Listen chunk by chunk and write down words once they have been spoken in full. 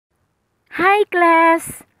Hi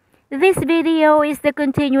class! This video is the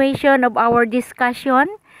continuation of our discussion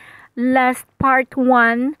last part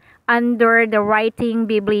 1 under the writing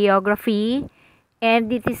bibliography, and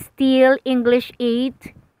it is still English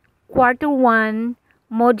 8 quarter 1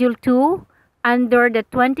 module 2 under the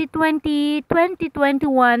 2020-2021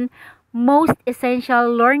 most essential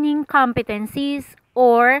learning competencies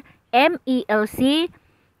or MELC,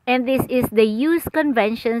 and this is the use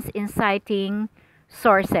conventions in citing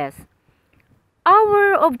sources.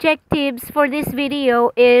 Our objectives for this video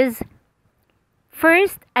is: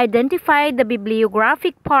 first, identify the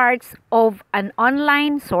bibliographic parts of an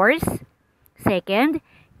online source. Second,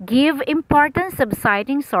 give importance of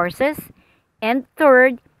citing sources. And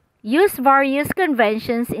third, use various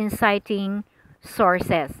conventions in citing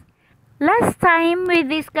sources. Last time we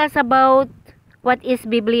discussed about what is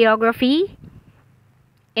bibliography,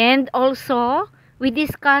 and also we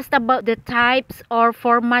discussed about the types or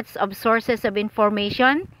formats of sources of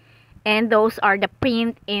information, and those are the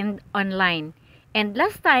print and online. And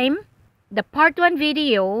last time, the part 1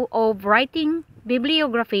 video of writing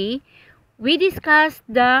bibliography, we discussed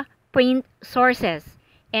the print sources.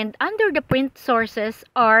 And under the print sources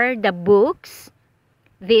are the books.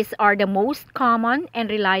 These are the most common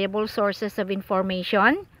and reliable sources of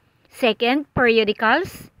information. Second,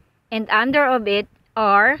 periodicals. And under of it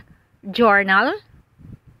are journal,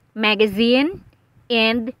 magazine,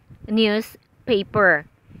 and newspaper.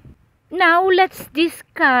 Now, let's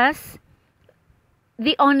discuss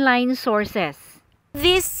the online sources.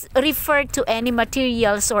 This refer to any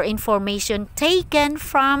materials or information taken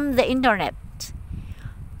from the internet.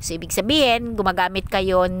 So, ibig sabihin, gumagamit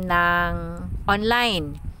kayo ng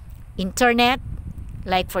online internet,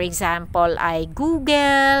 like for example ay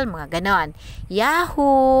Google, mga ganon,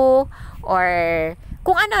 Yahoo, or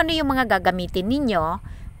kung ano-ano yung mga gagamitin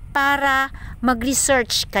ninyo para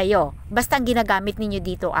mag-research kayo. Basta ang ginagamit ninyo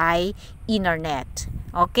dito ay internet.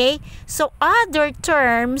 Okay? So, other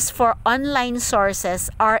terms for online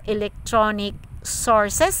sources are electronic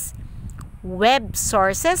sources, web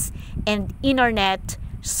sources, and internet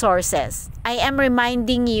sources. I am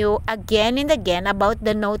reminding you again and again about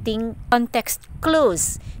the noting context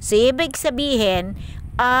clues. So, ibig sabihin,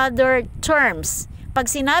 other terms.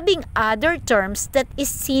 Pag sinabing other terms, that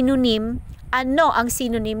is synonym. Ano ang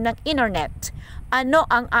synonym ng internet? Ano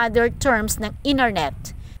ang other terms ng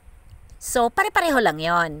internet? So, pare-pareho lang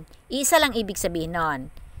yon. Isa lang ibig sabihin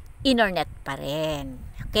nun. Internet pa rin.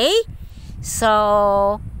 Okay?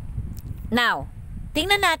 So, now,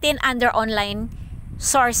 tingnan natin under online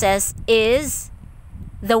sources is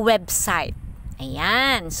the website.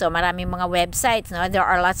 Ayan. So, maraming mga websites. No? There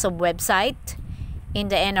are lots of websites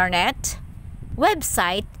in the internet.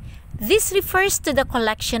 Website, this refers to the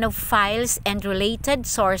collection of files and related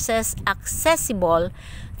sources accessible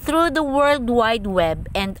through the World Wide Web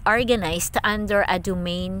and organized under a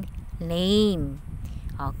domain name.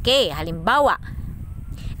 Okay, halimbawa,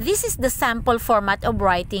 this is the sample format of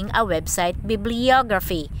writing a website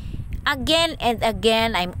bibliography. Again and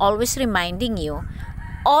again, I'm always reminding you,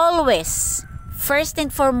 always, first and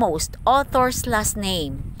foremost, author's last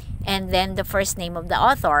name, and then the first name of the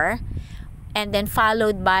author, and then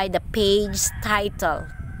followed by the page title.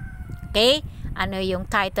 Okay? Ano yung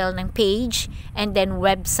title ng page, and then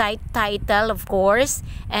website title, of course,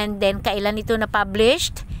 and then kailan ito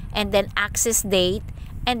na-published, and then access date,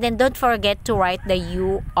 and then don't forget to write the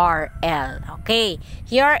URL. Okay?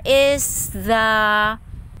 Here is the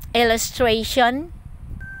illustration.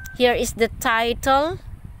 Here is the title,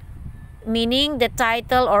 meaning the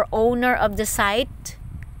title or owner of the site.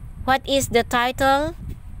 What is the title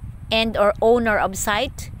and or owner of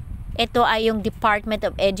site? Ito ay yung Department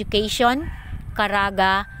of Education,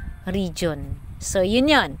 Caraga Region. So, yun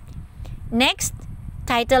yun. Next,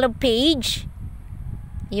 title of page.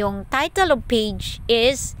 Yung title of page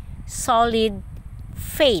is Solid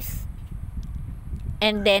Faith.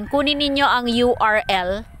 And then, kunin ninyo ang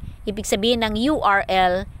URL. Ibig sabihin ng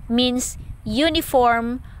URL means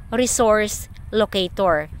Uniform Resource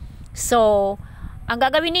Locator. So, ang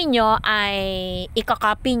gagawin ninyo ay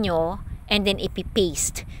ikakopy nyo and then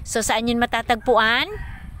ipipaste. So, saan yun matatagpuan?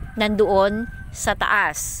 Nandoon sa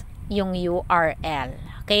taas yung URL.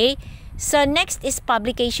 Okay? So, next is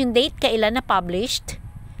publication date. Kailan na published?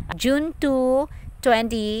 June 2,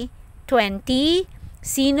 2020.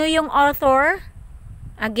 Sino yung author?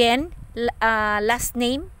 Again, last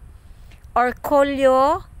name.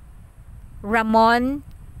 Orcolio Ramon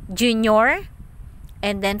Jr.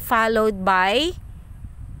 And then followed by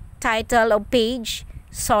title of page,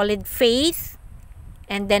 Solid Faith.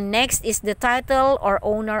 And then next is the title or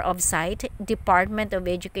owner of site, Department of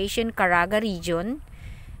Education, Caraga Region.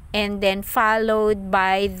 and then followed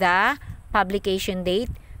by the publication date,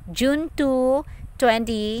 June 2,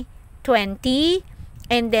 2020,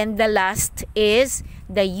 and then the last is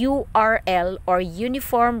the URL or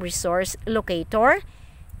Uniform Resource Locator,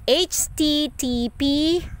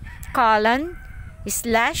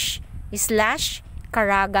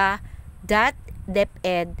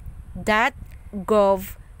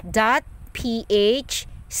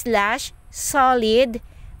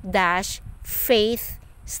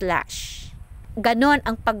 Ganon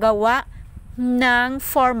ang paggawa ng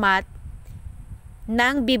format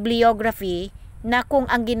ng bibliography na kung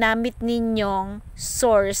ang ginamit ninyong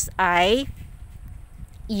source ay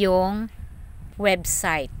yung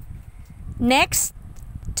website. Next,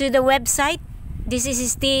 to the website, this is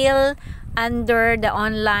still under the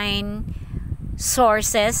online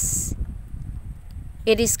sources.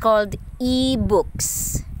 It is called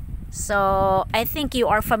ebooks. So, I think you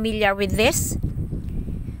are familiar with this.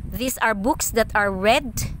 These are books that are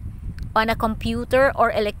read on a computer or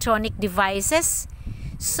electronic devices.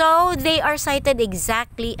 So, they are cited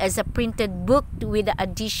exactly as a printed book with the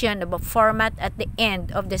addition of a format at the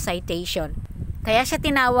end of the citation. Kaya siya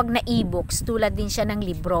tinawag na e-books, tulad din siya ng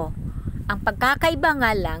libro. Ang pagkakaiba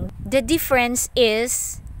nga lang, the difference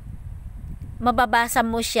is, mababasa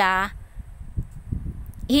mo siya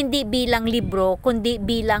hindi bilang libro, kundi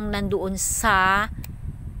bilang nandoon sa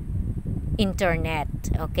internet.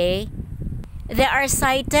 Okay? They are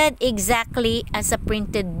cited exactly as a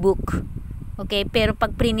printed book. Okay? Pero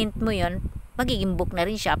pag print mo yon, magiging book na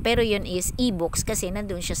rin siya. Pero yun is e-books kasi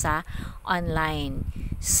nandun siya sa online.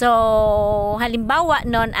 So, halimbawa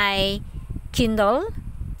nun ay Kindle,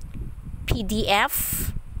 PDF,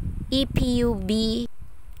 EPUB,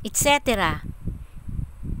 etc.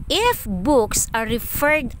 If books are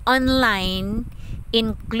referred online,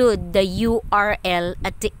 include the URL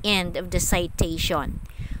at the end of the citation.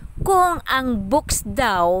 Kung ang books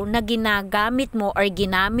daw na ginagamit mo or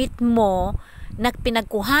ginamit mo na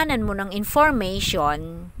pinagkuhanan mo ng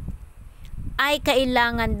information, ay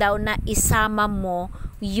kailangan daw na isama mo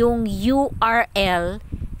yung URL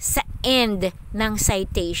sa end ng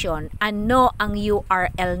citation. Ano ang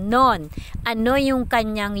URL nun? Ano yung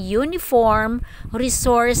kanyang Uniform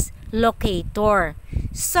Resource Locator?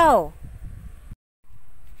 So,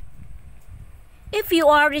 if you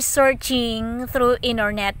are researching through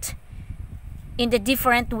internet in the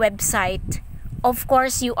different website, of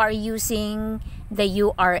course you are using the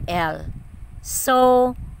URL.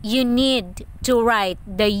 So, you need to write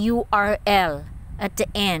the URL at the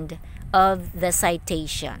end of the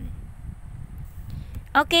citation.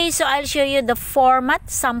 Okay, so I'll show you the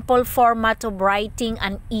format, sample format of writing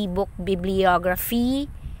an ebook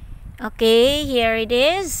bibliography. Okay, here it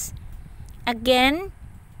is. Again,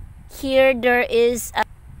 here there is a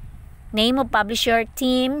name of publisher,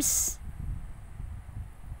 themes.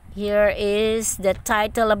 Here is the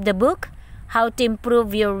title of the book, How to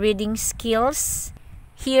Improve Your Reading Skills.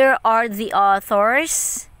 Here are the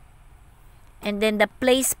authors. And then the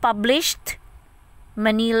place published,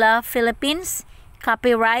 Manila, Philippines.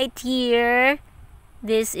 Copyright year,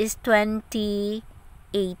 this is 2018.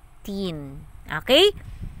 Okay?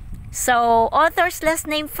 So, author's last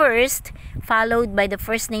name first, followed by the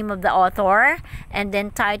first name of the author, and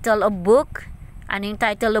then title of book. Ano yung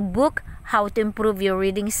title of book? How to Improve Your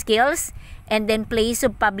Reading Skills. And then place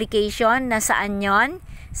of publication, nasaan yon?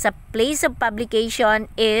 Sa place of publication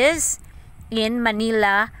is in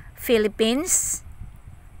Manila, Philippines.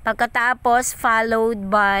 Pagkatapos,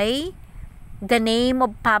 followed by the name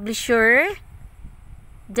of publisher.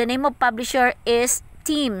 The name of publisher is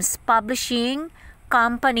Themes Publishing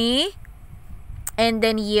Company. And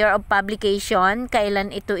then year of publication,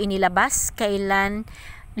 kailan ito inilabas, kailan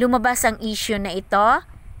lumabas ang issue na ito.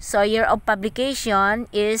 So, year of publication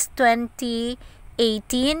is 2018.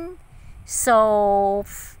 So,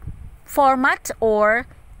 format or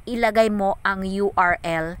ilagay mo ang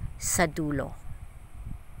URL sa dulo.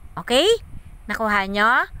 Okay? Nakuha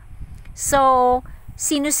nyo? So,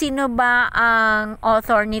 sino-sino ba ang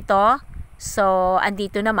author nito? So,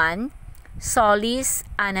 andito naman, Solis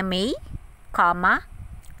Anna May, comma,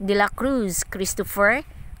 De La Cruz Christopher,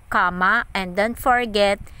 comma, and don't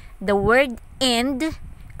forget the word "and"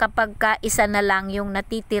 kapag ka isa na lang yung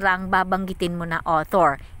natitirang babanggitin mo na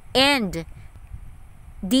author. And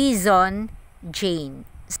Dizon Jane.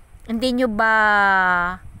 Hindi nyo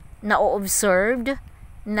ba na-observed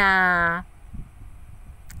na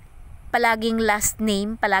palaging last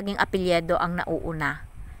name, palaging apelyido ang nauuna,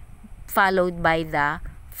 followed by the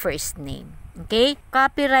first name. Okay?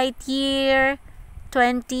 Copyright year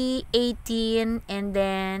 2018, and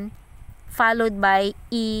then followed by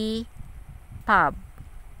EPUB.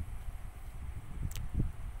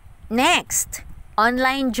 Next,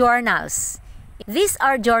 online journals. These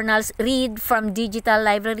are journals read from digital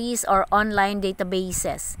libraries or online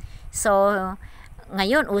databases. So,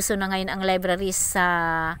 ngayon, uso na ngayon ang libraries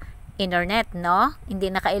sa internet, no?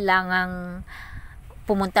 Hindi na kailangang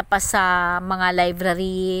pumunta pa sa mga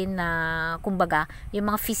library na, kumbaga, yung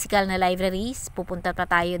mga physical na libraries, pupunta pa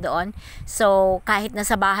tayo doon. So, kahit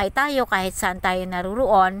nasa bahay tayo, kahit saan tayo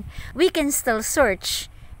naruroon, we can still search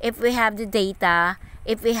if we have the data,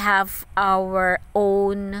 if we have our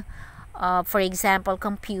own, for example,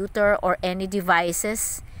 computer or any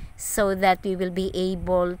devices, so that we will be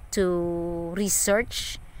able to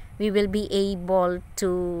research, we will be able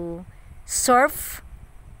to surf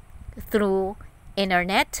through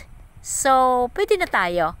internet. So, pwede na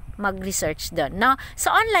tayo mag-research doon, no?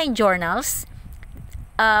 Sa online journals,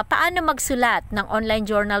 paano magsulat ng online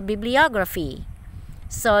journal bibliography?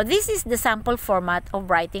 So, this is the sample format of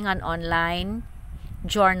writing an online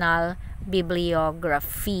journal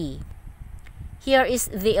bibliography. Here is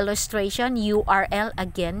the illustration, URL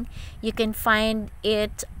again. You can find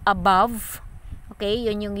it above. Okay,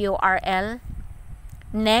 yun yung URL.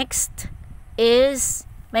 Next is,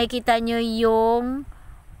 makikita nyo yung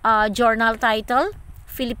journal title,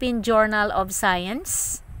 Philippine Journal of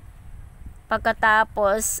Science.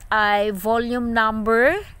 Pagkatapos ay volume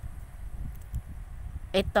number.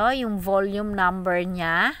 Ito, yung volume number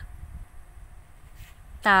niya.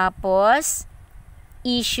 Tapos,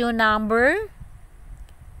 issue number.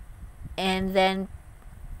 And then,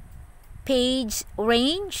 page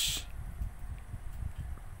range.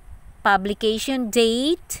 Publication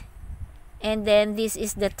date. And then, this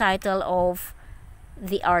is the title of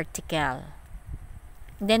the article.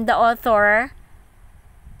 Then, the author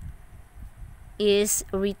is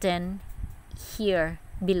written here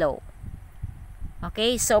below.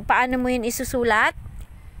 Okay, so paano mo yun isusulat?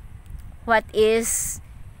 What is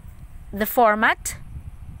the format?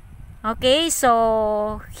 Okay,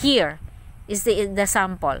 so here is the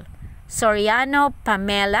sample. Soriano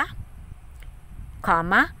Pamela,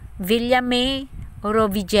 comma, Villame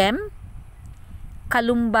Rovigem,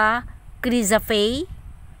 Kalumba Crizafe,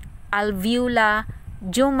 Alviola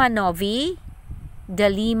Jumanovi,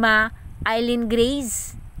 Dalima Eileen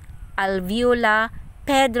Grace, Alviola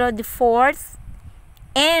Pedro the Fourth,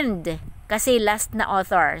 and, kasi last na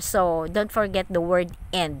author, so don't forget the word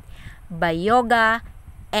and, Bayoga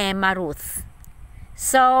Emma Ruth.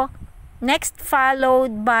 So, next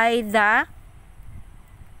followed by the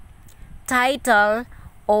title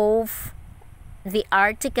of the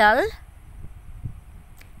article,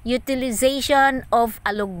 utilization of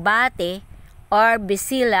alugbate or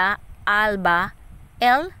Bacilla alba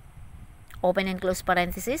L, open and close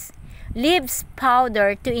parenthesis, leaves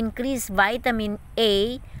powder to increase vitamin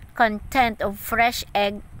A content of fresh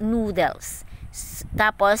egg noodles.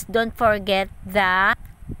 Tapos, don't forget the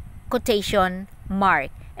quotation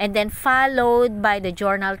mark. And then, followed by the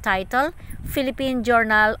journal title, Philippine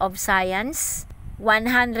Journal of Science.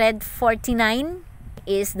 149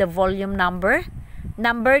 is the volume number.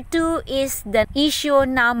 Number 2 is the issue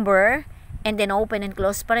number. And then, open and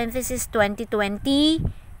close parenthesis, 2020.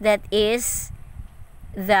 That is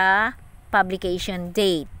the publication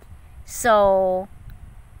date. So,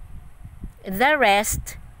 the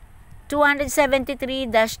rest,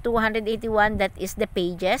 273-281, that is the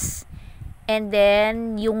pages. And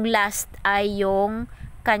then, yung last ay yung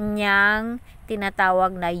kanyang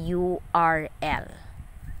tinatawag na URL.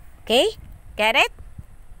 Okay? Get it?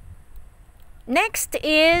 Next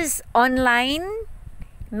is online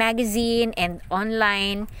magazine and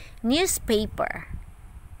online newspaper.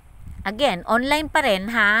 Again, online pa rin,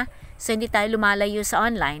 ha? So, hindi tayo lumalayo sa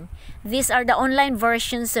online. These are the online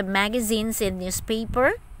versions of magazines and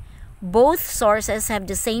newspaper. Both sources have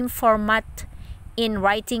the same format in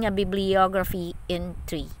writing a bibliography in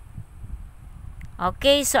 3.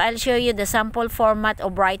 Okay, so I'll show you the sample format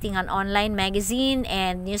of writing an online magazine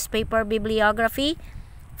and newspaper bibliography.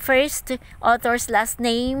 First, author's last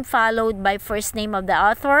name followed by first name of the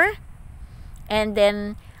author. And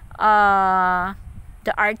then, the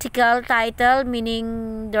article title,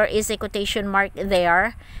 meaning there is a quotation mark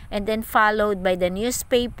there, and then followed by the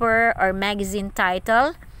newspaper or magazine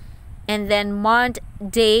title, and then month,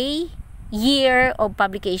 day, year of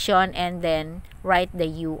publication, and then write the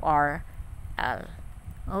URL.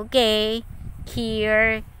 Okay,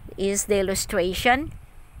 here is the illustration.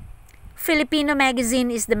 Filipino Magazine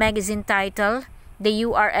is the magazine title. The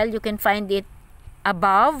URL, you can find it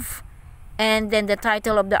above. And then the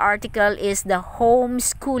title of the article is the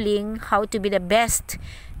homeschooling, how to be the best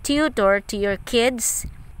tutor to your kids.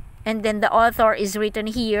 And then the author is written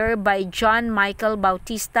here by John Michael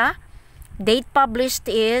Bautista. Date published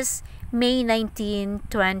is May 19,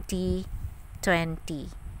 2020.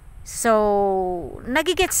 So,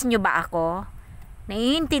 nagigets nyo ba ako?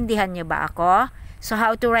 Naiintindihan nyo ba ako? So,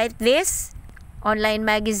 how to write this? Online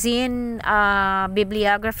magazine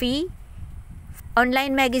bibliography.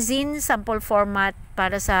 Online magazine sample format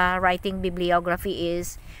para sa writing bibliography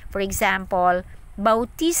is, for example,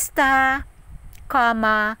 Bautista,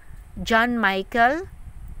 John Michael,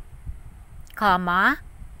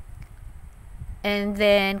 and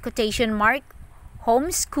then quotation mark,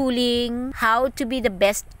 homeschooling, how to be the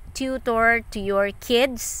best tutor to your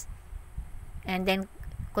kids, and then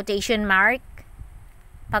quotation mark,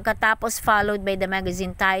 pagkatapos followed by the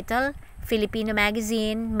magazine title, Filipino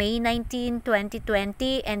Magazine, May 19,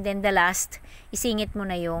 2020, and then the last, isingit mo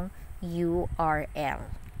na yung URL.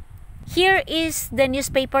 Here is the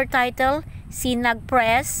newspaper title, Sinag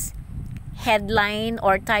Press, headline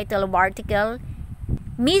or title of article,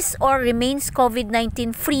 Miss or Remains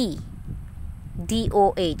COVID-19 Free,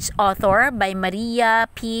 DOH, author by Maria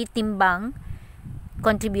P. Timbang,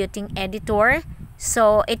 contributing editor.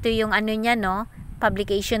 So, ito yung ano niya, no?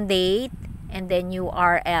 Publication date, and then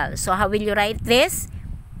URL. So, how will you write this?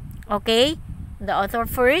 Okay, the author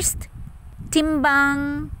first,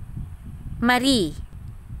 Timbang Marie,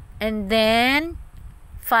 and then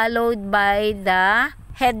followed by the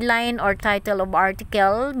headline or title of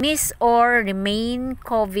article, Miss or Remain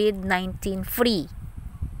COVID-19 Free,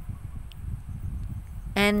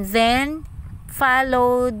 and then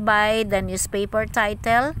followed by the newspaper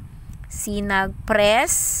title, Sinag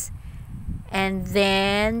Press, and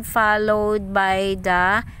then followed by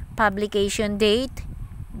the publication date,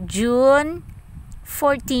 June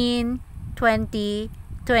 14, 2020,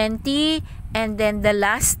 and then the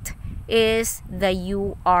last is the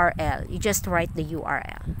URL. You just write the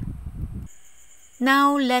URL.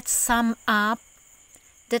 Now let's sum up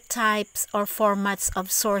the types or formats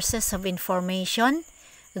of sources of information.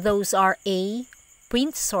 Those are A,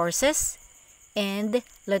 print sources, and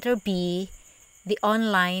letter B, the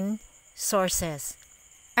online sources.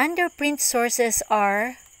 Under print sources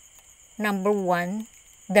are number 1,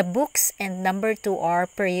 the books, and number 2 are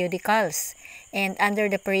periodicals. And under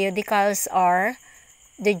the periodicals are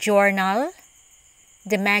the journal,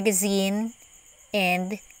 the magazine,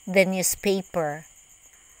 and the newspaper.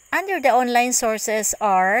 Under the online sources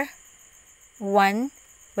are 1,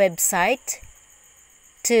 website,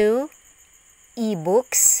 2,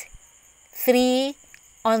 ebooks, 3,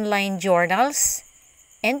 online journals,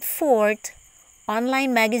 and 4th,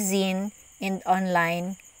 online magazine and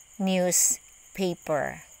online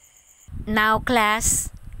newspaper. Now,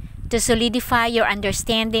 class, to solidify your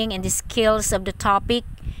understanding and the skills of the topic,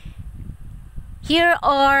 here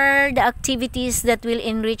are the activities that will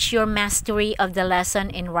enrich your mastery of the lesson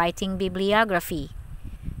in writing bibliography.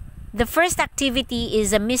 The first activity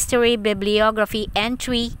is a mystery bibliography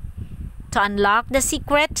entry. To unlock the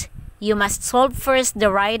secret, you must solve first the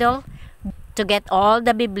riddle to get all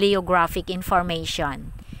the bibliographic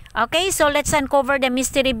information. Okay, so let's uncover the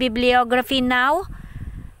mystery bibliography now,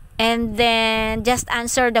 and then just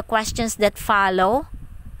answer the questions that follow.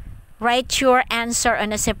 Write your answer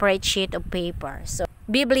on a separate sheet of paper. So,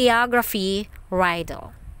 bibliography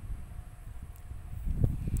riddle.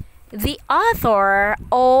 The author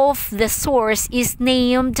of the source is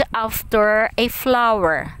named after a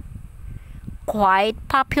flower, quite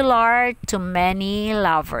popular to many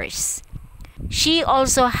lovers. She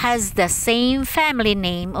also has the same family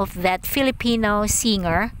name of that Filipino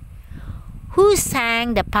singer who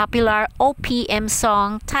sang the popular OPM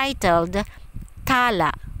song titled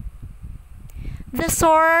Tala. The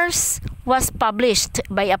source was published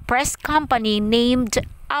by a press company named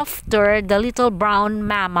after the little brown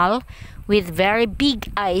mammal with very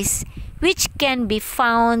big eyes, which can be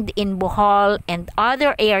found in Bohol and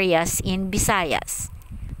other areas in Visayas.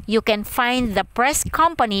 You can find the press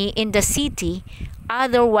company in the city,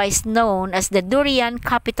 otherwise known as the durian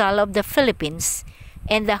capital of the Philippines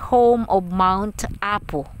and the home of Mount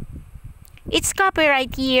Apu. Its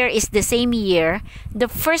copyright year is the same year the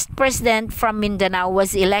first president from Mindanao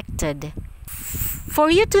was elected. For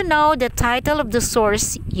you to know the title of the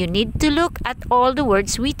source, you need to look at all the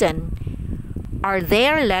words written. Are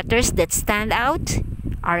there letters that stand out?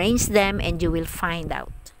 Arrange them and you will find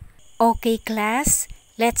out. Okay, class,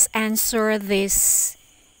 let's answer this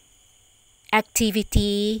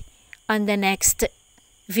activity on the next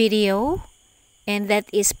video, and that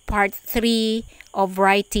is part 3 of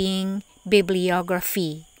writing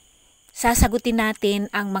bibliography. Sasagutin natin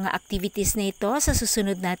ang mga activities na ito sa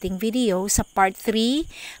susunod nating video sa part 3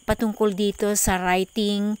 patungkol dito sa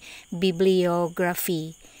writing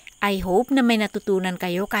bibliography. I hope na may natutunan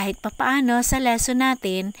kayo kahit papaano sa lesson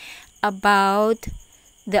natin about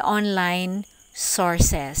the online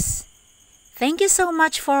sources. Thank you so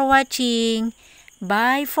much for watching.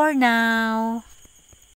 Bye for now.